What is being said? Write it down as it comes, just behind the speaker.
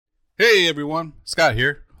Hey everyone, Scott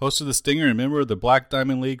here, host of The Stinger and member of the Black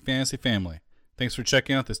Diamond League Fantasy family. Thanks for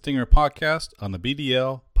checking out the Stinger podcast on the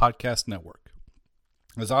BDL Podcast Network.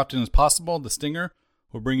 As often as possible, The Stinger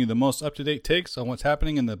will bring you the most up-to-date takes on what's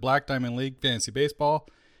happening in the Black Diamond League Fantasy Baseball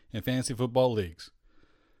and Fantasy Football leagues.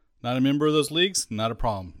 Not a member of those leagues? Not a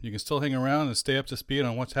problem. You can still hang around and stay up to speed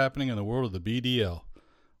on what's happening in the world of the BDL.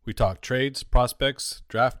 We talk trades, prospects,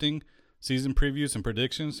 drafting, season previews and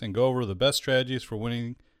predictions, and go over the best strategies for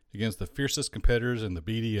winning against the fiercest competitors in the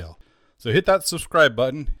BDL. So hit that subscribe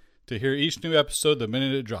button to hear each new episode the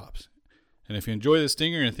minute it drops. And if you enjoy the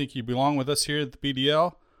Stinger and think you belong with us here at the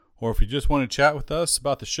BDL, or if you just want to chat with us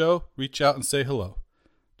about the show, reach out and say hello.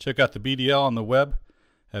 Check out the BDL on the web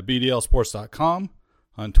at bdlsports.com,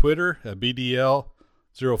 on Twitter at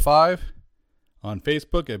BDL05, on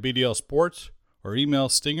Facebook at BDL Sports, or email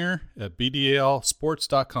Stinger at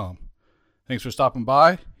bdlsports.com. Thanks for stopping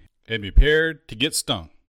by, and be prepared to get stung.